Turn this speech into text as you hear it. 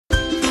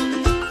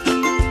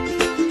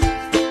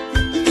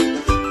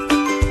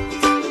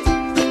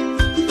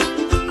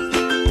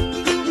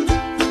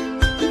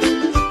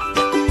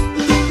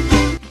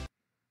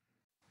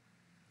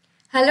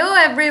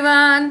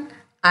everyone.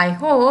 I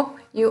hope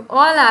you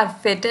all are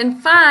fit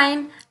and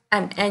fine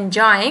and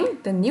enjoying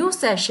the new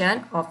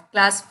session of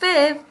class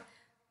 5th.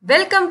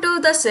 Welcome to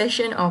the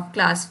session of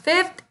class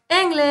 5th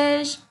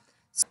English.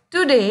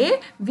 Today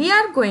we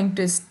are going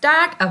to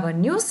start our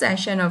new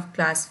session of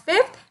class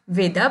 5th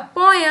with a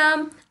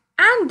poem,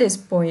 and this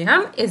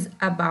poem is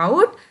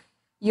about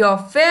your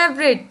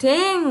favorite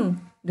thing.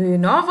 Do you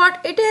know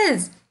what it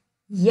is?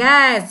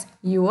 Yes,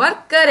 you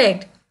are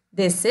correct.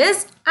 This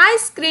is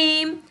ice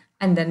cream,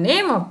 and the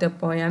name of the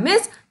poem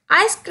is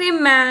Ice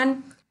Cream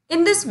Man.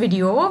 In this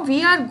video,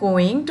 we are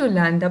going to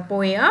learn the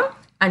poem,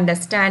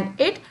 understand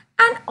it,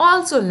 and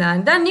also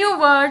learn the new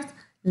words.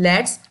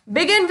 Let's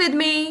begin with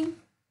me.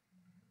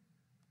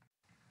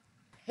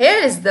 Here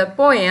is the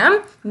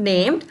poem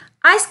named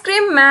Ice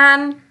Cream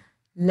Man.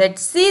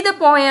 Let's see the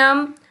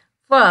poem.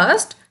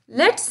 First,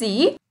 let's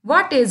see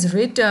what is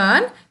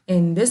written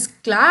in this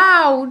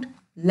cloud.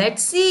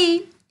 Let's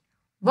see.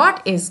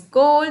 What is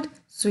cold,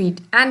 sweet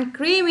and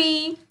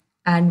creamy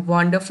and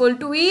wonderful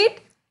to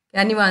eat?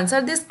 Can you answer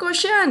this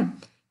question?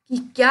 कि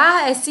क्या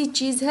ऐसी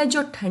चीज़ है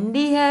जो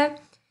ठंडी है,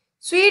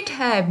 sweet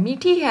है,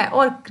 मीठी है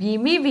और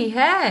क्रीमी भी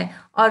है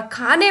और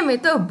खाने में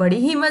तो बड़ी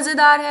ही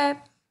मज़ेदार है.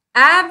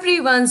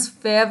 Everyone's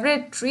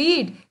favorite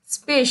treat,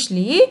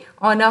 especially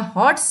on a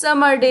hot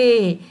summer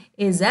day,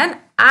 is an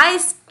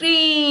ice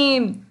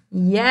cream.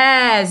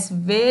 Yes,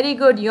 very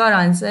good. Your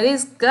answer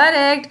is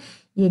correct.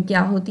 ये क्या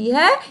होती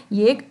है?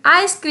 ये एक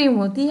आइसक्रीम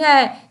होती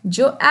है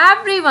जो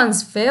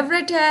एवरीवन्स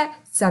फेवरेट है,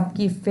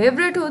 सबकी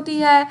फेवरेट होती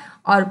है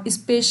और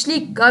स्पेशली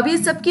कभी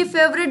सबकी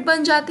फेवरेट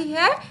बन जाती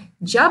है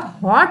जब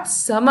हॉट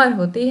समर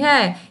होते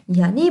हैं,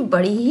 यानी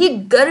बड़ी ही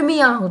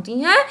गर्मियाँ होती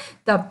हैं,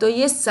 तब तो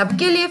ये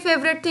सबके लिए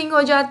फेवरेट थिंग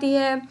हो जाती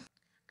है.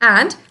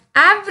 And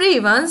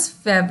everyone's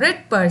favorite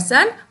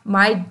person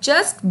might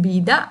just be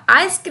the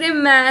ice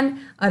cream man.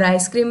 और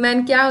आइसक्रीम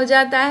मैन क्या हो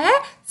जाता है?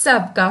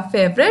 सबका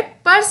फेवरेट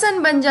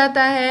पर्सन बन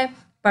जाता है.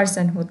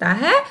 पर्सन होता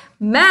है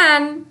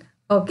man.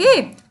 Okay,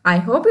 I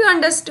hope you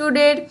understood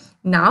it.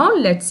 Now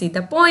let's see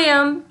the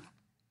poem.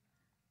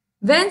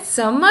 When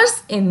summer's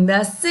in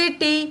the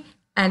city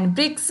and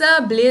bricks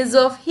a blaze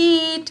of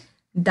heat,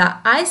 the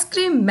ice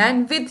cream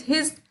man with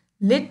his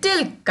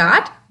little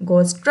cart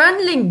goes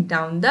trundling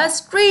down the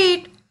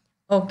street.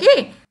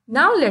 Okay,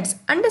 now let's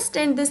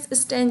understand this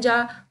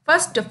stanza.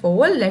 First of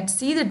all, let's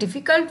see the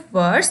difficult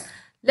words.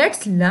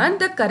 Let's learn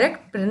the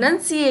correct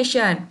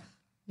pronunciation.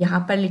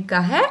 यहाँ पर लिखा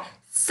है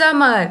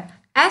summer,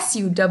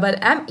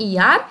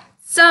 SUMMER,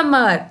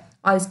 summer,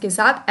 और इसके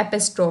साथ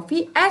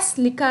epistrophy S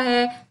लिखा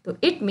है, तो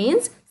it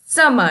means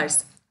summers.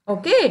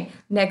 Okay,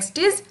 next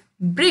is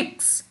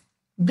bricks,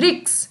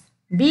 bricks,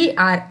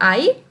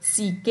 BRICKS,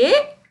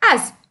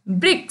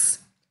 bricks.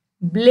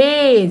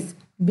 Blaze,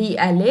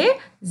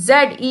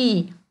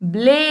 BLAZE,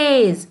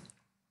 blaze.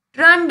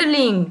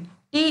 Trundling,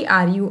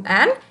 TRUNDLING,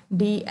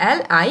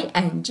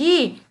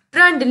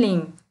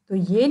 trundling. तो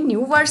ये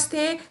न्यू वर्ड्स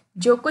थे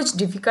जो कुछ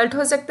डिफिकल्ट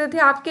हो सकते थे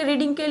आपके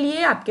रीडिंग के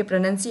लिए, आपके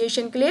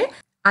प्रोनाउंसिएशन के लिए.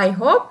 I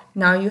hope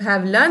now you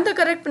have learn the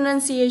correct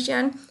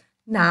pronunciation.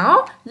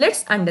 Now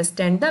let's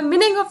understand the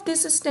meaning of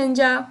this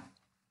stanza.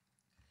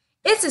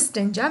 इस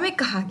स्टेंजा में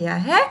कहा गया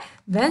है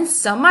when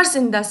summers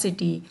in the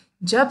city,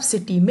 जब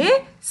सिटी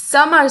में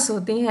समर्स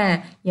होते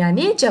हैं,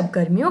 यानी जब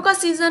गर्मियों का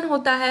सीजन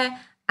होता है.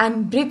 And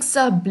BRICS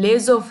a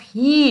Blaze of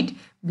heat,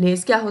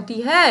 Blaze क्या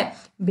होती है?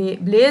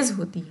 ब्लेज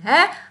होती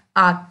है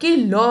आग की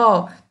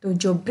लौ. तो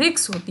जो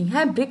ब्रिक्स होती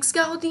हैं, ब्रिक्स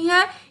क्या होती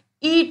हैं?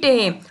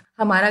 ईंटें.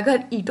 हमारा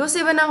घर ईंटों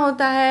से बना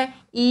होता है,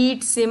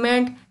 ईंट,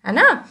 सीमेंट, है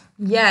ना?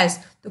 यस.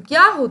 तो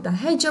क्या होता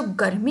है जब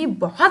गर्मी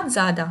बहुत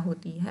ज़्यादा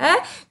होती है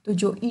तो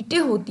जो ईंटें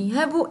होती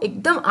हैं वो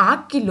एकदम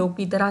आग की लौ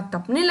की तरह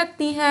तपने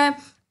लगती हैं.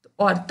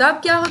 और तब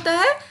क्या होता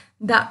है?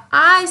 The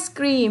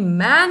ice cream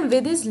man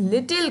with his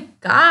little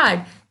cart,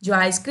 जो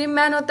आइसक्रीम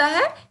मैन होता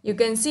है, you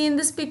can see in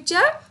this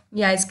picture,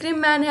 ये आइसक्रीम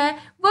मैन है,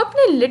 वो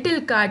अपने लिटिल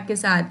कार्ट के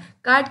साथ.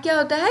 कार्ट क्या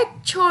होता है?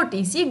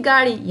 छोटी सी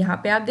गाड़ी. यहाँ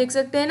पे आप देख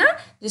सकते हैं ना,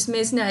 जिसमें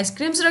इसने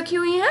आइसक्रीम्स रखी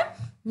हुई हैं.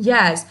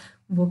 यस,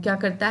 वो क्या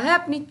करता है?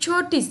 अपनी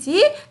छोटी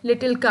सी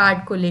लिटिल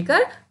कार्ट को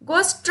लेकर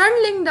गोस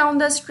trundling down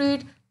the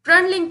street.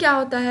 Trundling क्या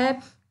होता है?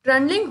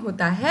 ट्रंडलिंग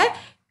होता है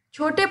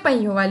छोटे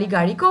पहियों वाली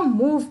गाड़ी को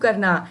मूव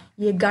करना.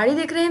 ये गाड़ी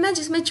देख रहे हैं ना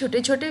जिसमें छोटे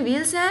छोटे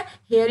व्हील्स हैं.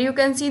 Here you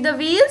can see the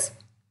wheels.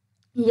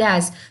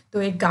 Yes,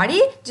 तो एक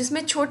गाड़ी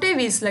जिसमें छोटे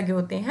व्हील्स लगे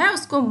होते हैं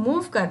उसको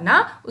मूव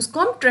करना, उसको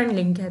हम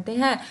ट्रंडलिंग कहते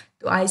हैं.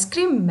 तो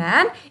आइसक्रीम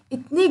मैन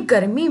इतनी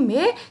गर्मी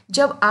में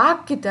जब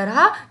आग की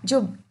तरह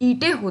जो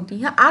ईंटें होती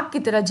हैं आग की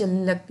तरह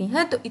जलने लगती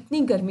हैं, तो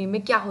इतनी गर्मी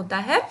में क्या होता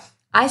है?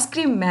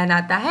 आइसक्रीम मैन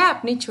आता है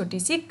अपनी छोटी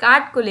सी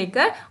कार्ट को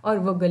लेकर और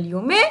वो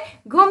गलियों में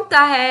घूमता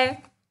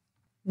है.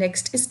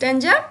 Next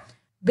stanza.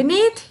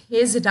 Beneath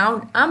his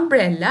round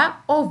umbrella,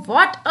 oh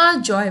what a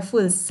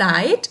joyful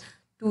sight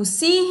to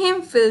see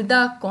him fill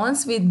the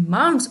cones with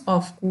mounds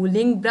of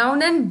cooling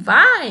brown and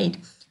white.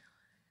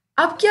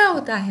 अब क्या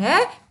होता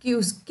है कि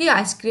उसकी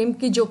आइसक्रीम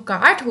की जो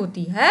कार्ट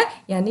होती है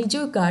यानी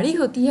जो गाड़ी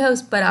होती है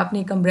उस पर आपने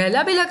एक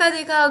अम्ब्रेला भी लगा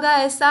देखा होगा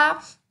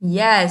ऐसा।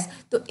 यस,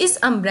 तो इस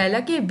अम्ब्रेला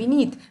के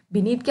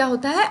बीनीथ क्या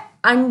होता है,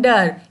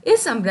 अंडर।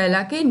 इस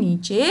अम्ब्रेला के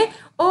नीचे,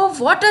 oh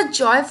what a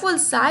joyful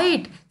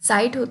site,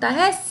 site होता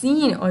है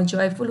सीन और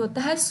जॉयफुल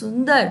होता है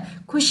सुंदर,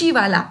 खुशी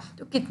वाला।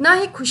 तो कितना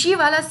ही खुशी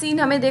वाला सीन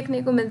हमें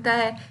देखने को मिलता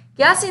है।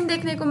 क्या सीन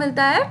देखने को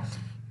मिलता है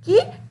कि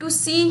to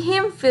see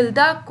him fill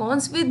the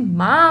cons with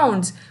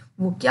mounts.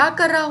 वो क्या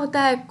कर रहा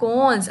होता है,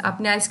 कॉन्स।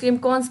 आपने आइसक्रीम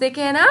कॉन्स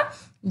देखे हैं ना।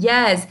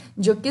 यस,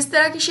 जो किस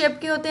तरह की शेप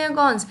के होते हैं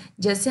कॉन्स,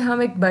 जैसे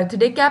हम एक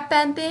बर्थडे कैप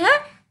पहनते हैं।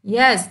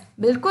 यस,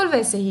 बिल्कुल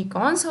वैसे ही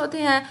कॉन्स होते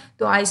हैं।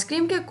 तो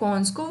आइसक्रीम के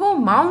कॉन्स को वो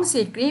माउंट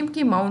से, क्रीम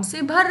की माउंट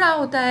से भर रहा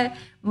होता है।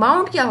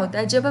 माउंट क्या होता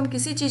है, जब हम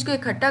किसी चीज़ को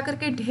इकट्ठा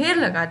करके ढेर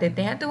लगा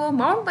देते हैं तो वो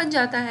माउंट बन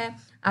जाता है।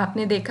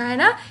 आपने देखा है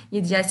ना,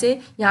 ये जैसे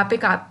यहाँ पे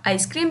आप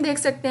आइसक्रीम देख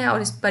सकते हैं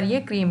और इस पर ये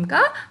क्रीम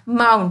का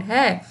माउंट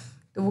है।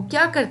 तो वो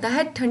क्या करता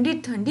है, ठंडी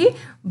ठंडी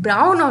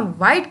ब्राउन और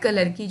वाइट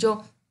कलर की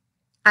जो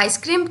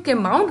आइसक्रीम के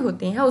माउंट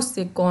होते हैं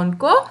उससे कॉर्न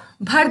को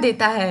भर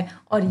देता है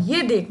और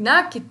ये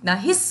देखना कितना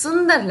ही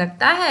सुंदर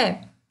लगता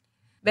है।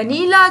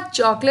 वेनिला,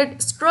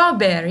 चॉकलेट,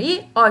 स्ट्रॉबेरी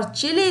और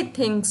chilli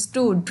things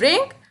to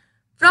drink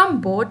from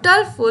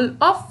बोतल फुल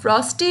ऑफ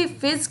फ्रॉस्टी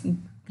फिज,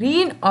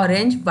 ग्रीन,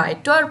 ऑरेंज,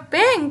 वाइट और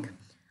पिंक।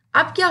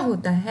 अब क्या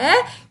होता है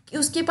कि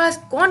उसके पास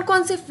कौन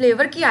कौन से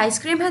फ्लेवर की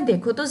आइसक्रीम है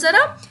देखो तो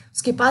ज़रा।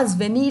 उसके पास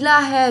वेनीला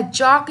है,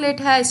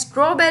 चॉकलेट है,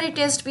 स्ट्रॉबेरी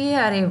टेस्ट भी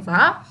है, अरे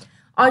वाह,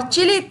 और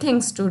चिली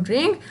थिंग्स टू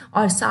ड्रिंक,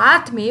 और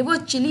साथ में वो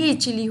चिली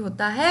चिली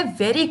होता है,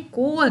 वेरी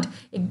कोल्ड,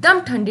 एकदम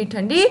ठंडी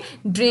ठंडी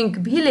ड्रिंक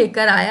भी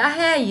लेकर आया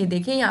है। ये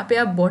देखिए यहाँ पे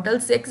आप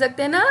बॉटल्स देख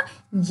सकते हैं ना।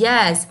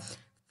 Yes,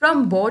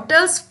 from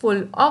bottles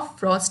full of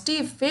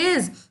Frosty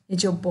फिज। ये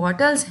जो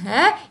बॉटल्स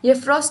हैं ये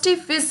फ्रॉस्टी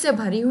फिज से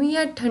भरी हुई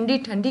है, ठंडी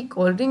ठंडी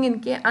कोल्ड ड्रिंक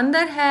इनके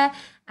अंदर है।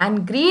 एंड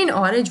ग्रीन,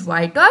 ऑरेंज,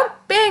 वाइट और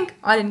पिंक,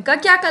 और इनका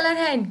क्या कलर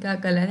है, इनका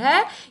कलर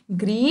है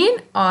green,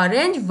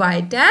 orange,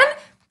 white and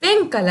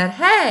pink colour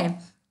है।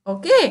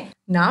 Okay,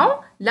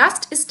 now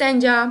last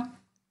stanza.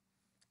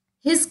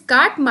 His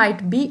cart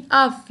might be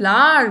a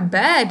flower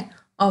bed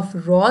of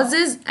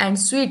roses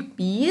and sweet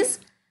peas,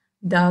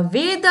 the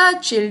way the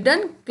children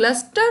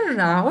cluster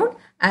round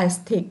as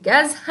thick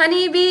as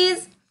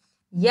honeybees.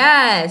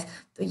 Yes,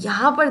 तो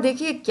यहाँ पर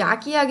देखिए क्या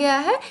किया गया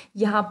है,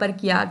 यहाँ पर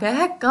किया गया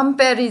है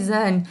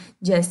कंपैरिजन।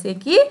 जैसे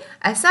कि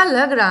ऐसा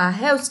लग रहा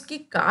है उसकी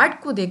कार्ट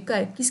को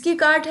देखकर, किसकी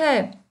कार्ट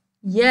है,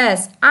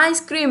 यस,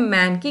 आइसक्रीम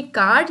मैन की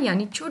कार्ट,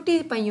 यानी छोटी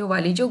पहियों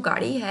वाली जो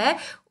गाड़ी है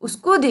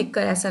उसको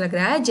देखकर ऐसा लग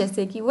रहा है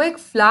जैसे कि वो एक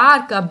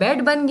फ्लावर का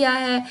बेड बन गया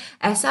है।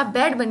 ऐसा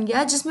बेड बन गया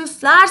है जिसमें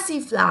फ्लावर्स ही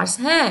फ्लावर्स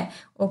हैं।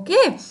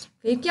 ओके,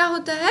 फिर क्या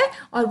होता है,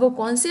 और वो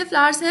कौन से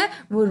फ्लावर्स हैं,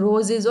 वो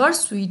रोजेज और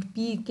स्वीट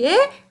पी के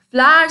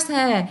फ्लावर्स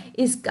हैं।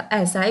 इसका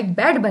ऐसा एक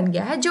बेड बन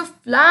गया है जो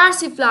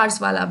फ्लावर्स ही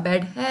फ्लावर्स वाला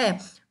बेड है।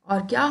 और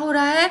क्या हो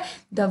रहा है,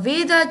 the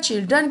way the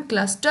children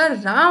cluster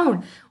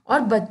round, और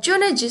बच्चों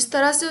ने जिस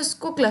तरह से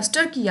उसको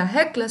क्लस्टर किया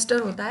है, क्लस्टर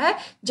होता है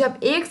जब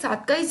एक साथ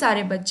कई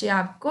सारे बच्चे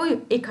आपको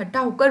इकट्ठा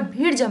होकर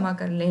भीड़ जमा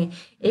कर लें,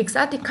 एक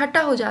साथ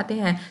इकट्ठा हो जाते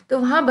हैं, तो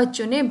वहाँ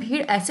बच्चों ने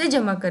भीड़ ऐसे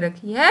जमा कर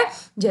रखी है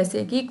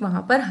जैसे कि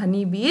वहाँ पर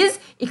हनी बीज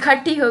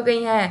इकट्ठी हो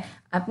गई हैं।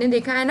 आपने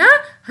देखा है ना,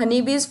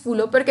 हनी बीज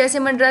फूलों पर कैसे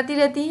मंडराती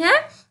रहती हैं।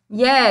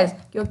 यस,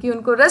 क्योंकि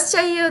उनको रस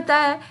चाहिए होता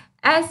है।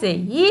 ऐसे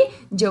ही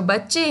जो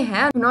बच्चे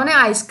हैं उन्होंने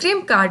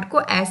आइसक्रीम कार्ट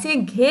को ऐसे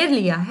घेर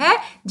लिया है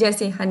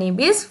जैसे हनी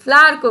बीज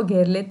फ्लावर को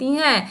घेर लेती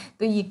हैं।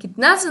 तो ये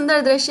कितना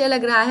सुंदर दृश्य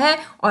लग रहा है,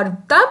 और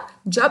तब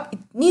जब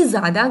इतनी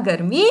ज़्यादा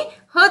गर्मी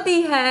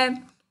होती है।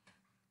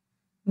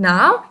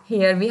 Now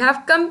here we have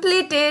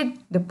completed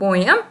the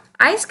poem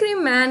Ice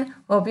Cream Man.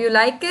 Hope you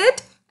like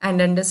it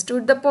and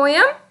understood the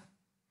poem.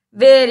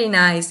 Very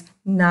nice.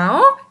 Now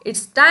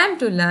it's time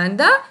to learn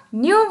the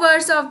new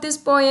words of this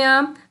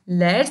poem.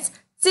 Let's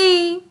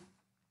see.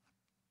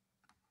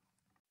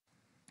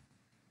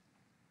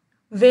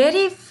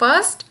 Very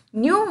first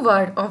new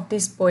word of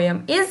this poem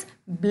is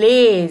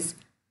blaze.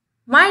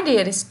 My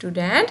dear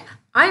student,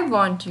 I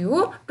want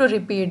you to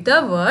repeat the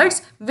words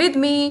with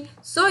me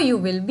so you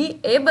will be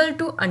able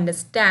to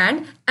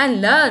understand and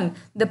learn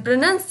the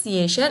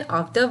pronunciation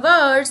of the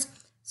words.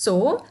 So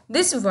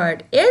this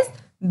word is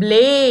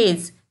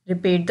blaze.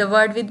 Repeat the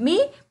word with me,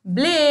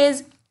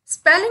 blaze.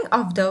 Spelling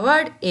of the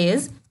word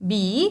is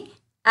B-L-A-Z-E.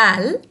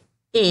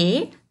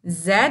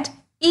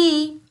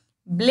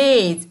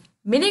 Blaze.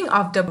 Meaning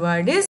of the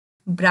word is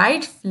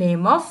bright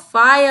flame of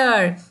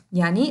fire,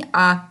 यानी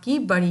आग की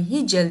बड़ी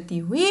ही जलती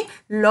हुई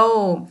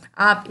लो।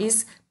 आप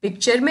इस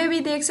picture में भी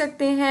देख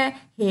सकते हैं।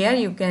 Here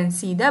you can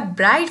see the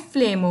bright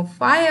flame of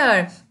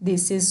fire.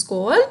 This is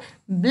called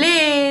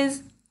blaze.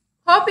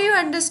 Hope you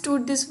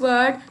understood this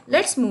word.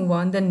 Let's move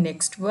on the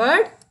next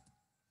word.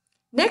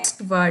 Next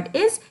word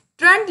is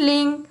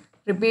trundling.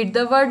 Repeat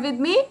the word with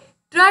me.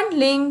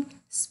 Trundling.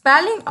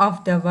 Spelling of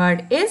the word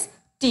is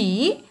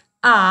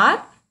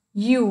T-R-U-N-D-L-I-N-G.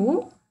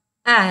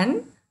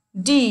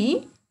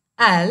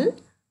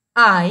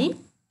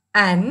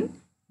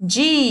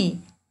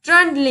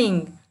 Trundling.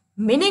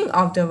 Meaning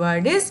of the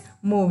word is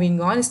moving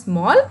on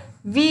small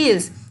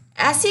wheels.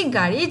 ऐसी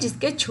गाड़ी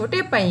जिसके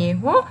छोटे पहिए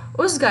हो,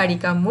 उस गाड़ी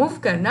का move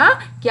करना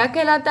क्या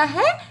कहलाता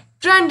है?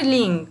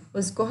 ट्रंडलिंग।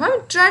 उसको हम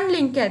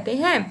ट्रंडलिंग कहते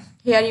हैं।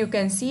 Hair you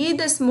can see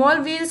the small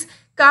wheels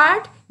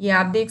cart. ये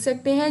आप देख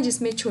सकते हैं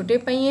जिसमें छोटे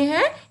पहिए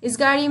हैं इस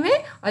गाड़ी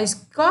में, और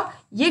इसका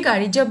ये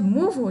गाड़ी जब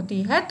मूव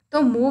होती है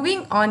तो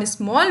मूविंग ऑन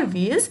स्मॉल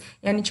व्हील्स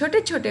यानी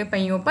छोटे छोटे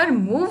पहियों पर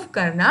मूव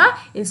करना,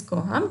 इसको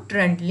हम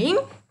ट्रंडलिंग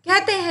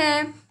कहते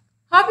हैं।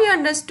 Hope you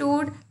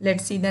understood.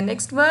 Let's see the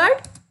next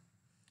word.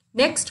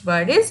 Next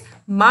word is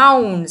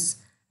mounds.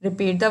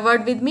 Repeat the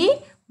word with me.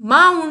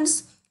 Mounds.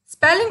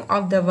 Spelling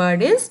of the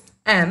word is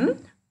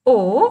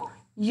M-O-U-N-D-S.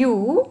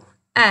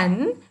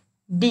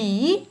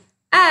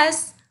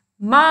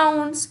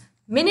 Mounds.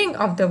 Meaning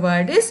of the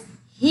word is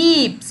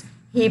heaps.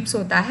 heaps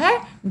होता है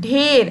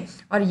ढेर,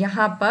 और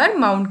यहाँ पर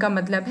mound का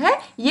मतलब है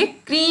ये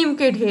क्रीम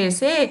के ढेर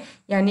से,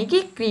 यानी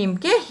कि क्रीम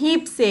के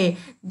हीप से.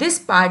 This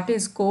part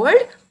is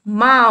cold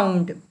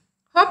mound.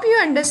 Hope you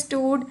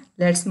understood.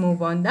 Let's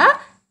move on the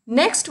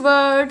next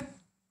word.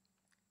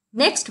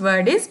 Next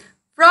word is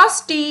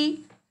frosty.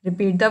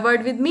 Repeat the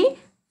word with me.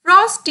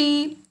 Frosty.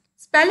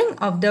 Spelling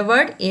of the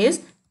word is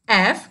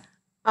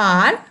F-R-O-S-T-Y.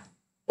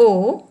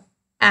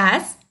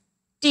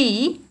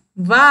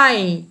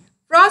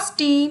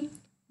 Frosty.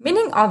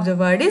 Meaning of the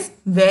word is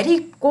very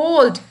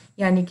cold,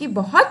 यानी कि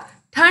बहुत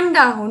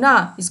ठंडा होना.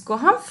 इसको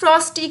हम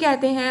frosty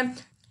कहते हैं.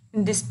 In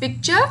this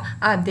picture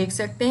आप देख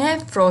सकते हैं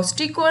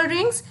frosty cold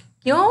drinks.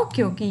 क्यों?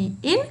 क्योंकि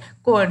इन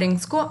कोल्ड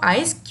ड्रिंक्स को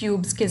आइस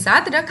क्यूब्स के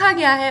साथ रखा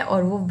गया है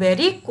और वो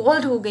वेरी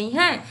कोल्ड हो गई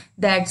हैं.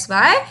 That's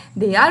why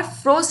they are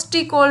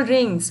फ्रोस्टी cold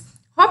drinks.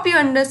 Hope you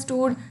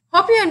understood.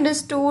 Hope you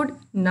understood.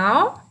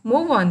 Now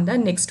move on the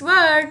next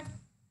word.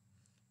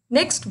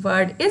 Next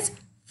word is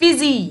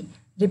Fiji.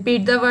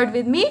 Repeat the word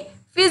with me.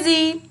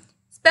 Fiji.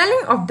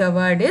 Spelling of the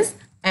word is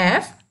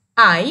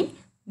F-I-Z-Z-Y.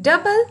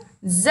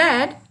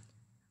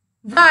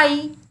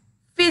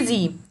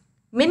 Fiji.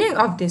 Meaning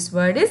of this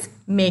word is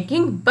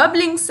making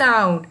bubbling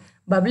sound.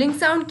 Bubbling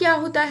sound क्या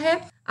होता है?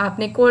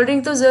 आपने cold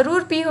drink तो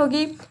ज़रूर P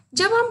होगी.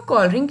 जब हम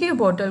cold drink की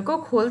बोतल को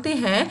खोलते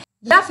हैं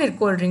या फिर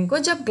कोल्ड ड्रिंक को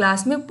जब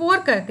ग्लास में पोर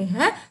करते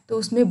हैं तो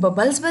उसमें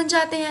बबल्स बन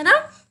जाते हैं ना.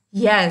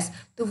 यस,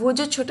 तो वो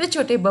जो छोटे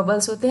छोटे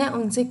बबल्स होते हैं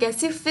उनसे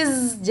कैसी फिज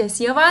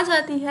जैसी आवाज़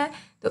आती है.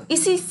 तो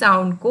इसी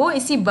साउंड को,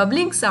 इसी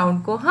बबलिंग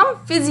साउंड को हम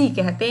फिजी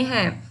कहते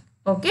हैं.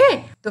 ओके,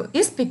 तो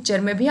इस पिक्चर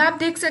में भी आप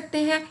देख सकते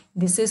हैं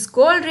दिस इज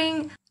कोल्ड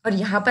ड्रिंक, और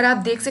यहाँ पर आप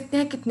देख सकते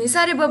हैं कितने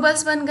सारे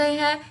बबल्स बन गए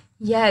हैं.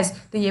 यस,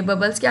 तो ये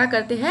बबल्स क्या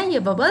करते हैं? ये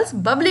बबल्स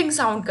बबलिंग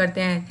साउंड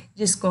करते हैं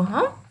जिसको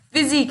हम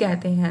फिजी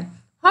कहते हैं.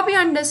 Hope you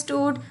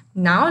understood.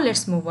 Now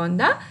let's move on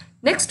the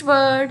next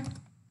word.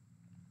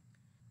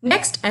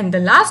 Next and the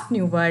last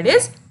new word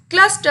is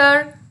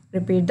cluster.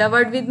 Repeat the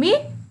word with me.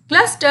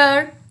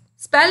 Cluster.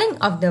 Spelling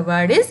of the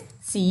word is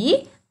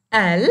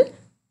C-L-U-S-T-E-R.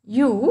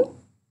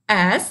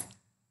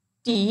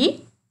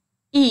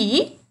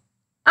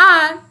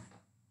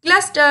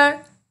 Cluster.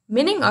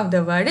 Meaning of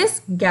the word is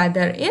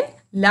gather in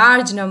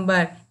large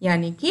number.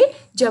 यानी कि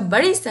जब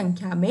बड़ी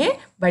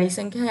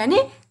संख्या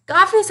यानी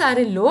काफ़ी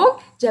सारे लोग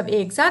जब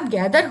एक साथ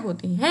गैदर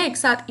होते हैं, एक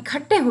साथ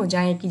इकट्ठे हो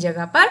जाएं एक ही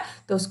जगह पर,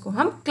 तो उसको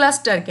हम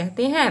क्लस्टर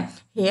कहते हैं.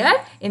 Here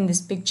in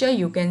this picture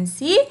you can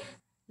see,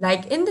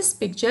 like in this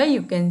picture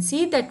you can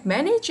see that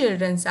many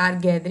children are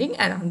gathering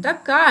around the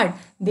cart.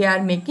 They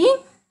are making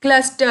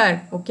cluster.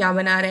 वो क्या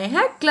बना रहे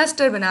हैं?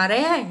 क्लस्टर बना रहे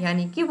हैं,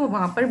 यानी कि वो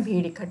वहाँ पर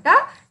भीड़ इकट्ठा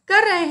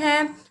कर रहे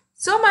हैं.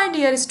 So my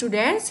dear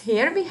students,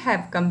 here we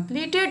have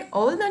completed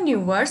all the new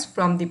words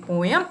from the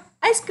poem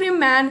Ice Cream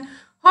Man.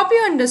 Hope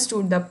you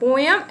understood the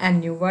poem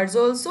and new words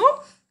also.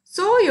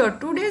 So your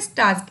today's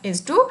task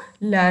is to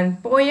learn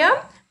poem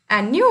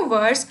and new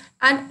words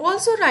and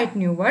also write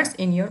new words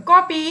in your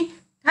copy.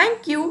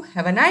 Thank you.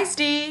 Have a nice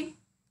day.